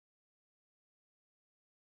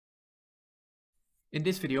In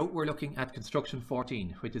this video, we're looking at construction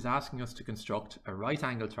 14, which is asking us to construct a right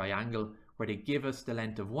angle triangle where they give us the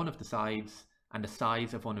length of one of the sides and the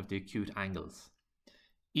size of one of the acute angles.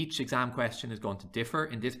 Each exam question is going to differ.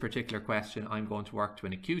 In this particular question, I'm going to work to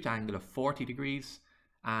an acute angle of 40 degrees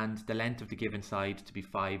and the length of the given side to be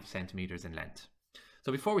 5 centimeters in length.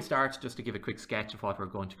 So before we start, just to give a quick sketch of what we're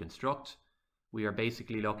going to construct, we are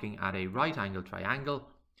basically looking at a right angle triangle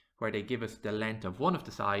where they give us the length of one of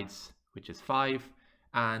the sides, which is 5,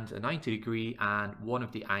 and a 90 degree and one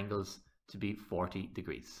of the angles to be 40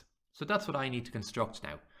 degrees. So that's what I need to construct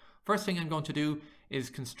now. First thing I'm going to do is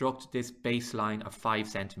construct this baseline of 5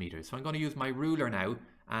 centimeters. So I'm going to use my ruler now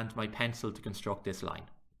and my pencil to construct this line.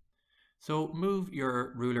 So move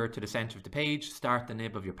your ruler to the center of the page, start the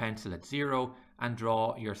nib of your pencil at 0 and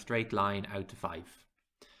draw your straight line out to 5.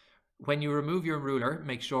 When you remove your ruler,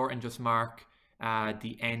 make sure and just mark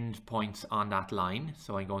the end points on that line.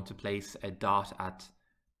 So I'm going to place a dot at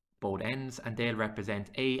both ends and they'll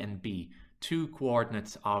represent A and B, two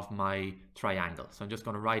coordinates of my triangle. So I'm just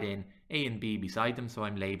going to write in A and B beside them, so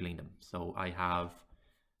I'm labeling them. So I have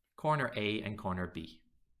corner A and corner B.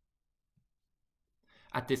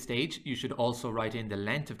 At this stage, you should also write in the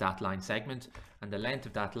length of that line segment, and the length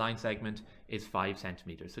of that line segment is 5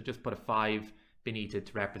 centimeters. So just put a 5 beneath it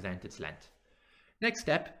to represent its length. Next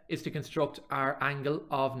step is to construct our angle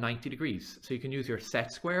of 90 degrees. So you can use your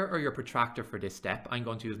set square or your protractor for this step. I'm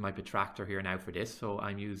going to use my protractor here now for this. So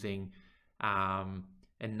I'm using a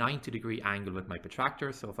 90 degree angle with my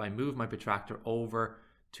protractor. So if I move my protractor over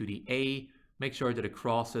to the A, make sure that it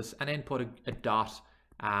crosses and then put a dot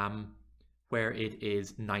where it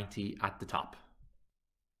is 90 at the top.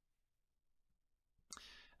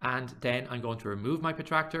 And then I'm going to remove my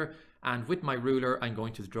protractor, and with my ruler I'm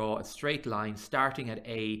going to draw a straight line starting at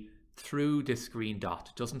A through this green dot.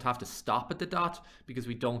 It doesn't have to stop at the dot because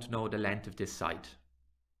we don't know the length of this side.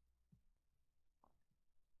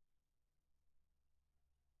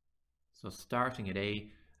 So starting at A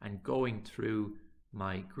and going through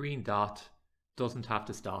my green dot, doesn't have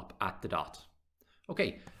to stop at the dot.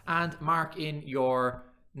 Okay, and mark in your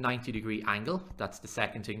 90 degree angle. That's the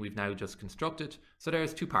second thing we've now just constructed. So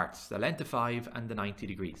there's two parts, the length of 5 and the 90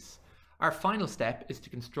 degrees. Our final step is to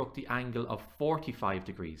construct the angle of 45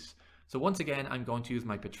 degrees. So once again, I'm going to use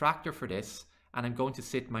my protractor for this, and I'm going to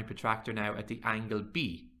sit my protractor now at the angle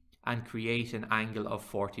B and create an angle of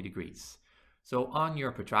 40 degrees. So on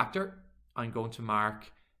your protractor, I'm going to mark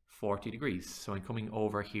 40 degrees. So I'm coming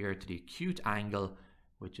over here to the acute angle,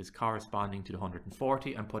 which is corresponding to the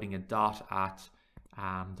 140. I'm putting a dot at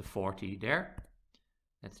the 40 there.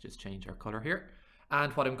 Let's just change our color here.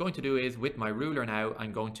 And what I'm going to do is, with my ruler now,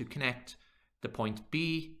 I'm going to connect the point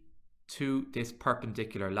B to this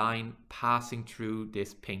perpendicular line passing through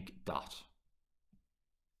this pink dot.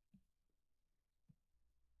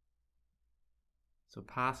 So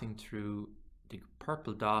passing through the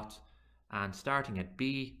purple dot and starting at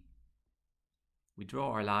B, we draw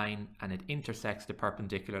our line and it intersects the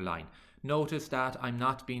perpendicular line. Notice that I'm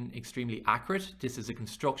not being extremely accurate. This is a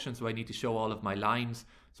construction, so I need to show all of my lines.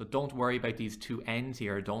 So don't worry about these two ends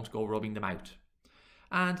here. Don't go rubbing them out.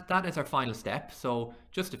 And that is our final step. So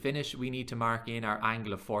just to finish, we need to mark in our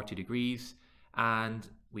angle of 40 degrees. And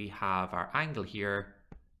we have our angle here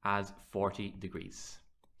as 40 degrees.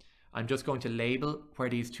 I'm just going to label where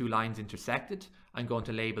these two lines intersected. I'm going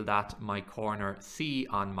to label that my corner C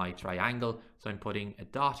on my triangle. So I'm putting a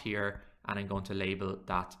dot here and I'm going to label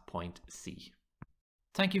that point C.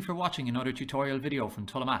 Thank you for watching another tutorial video from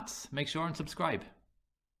Tulla Maths. Make sure and subscribe.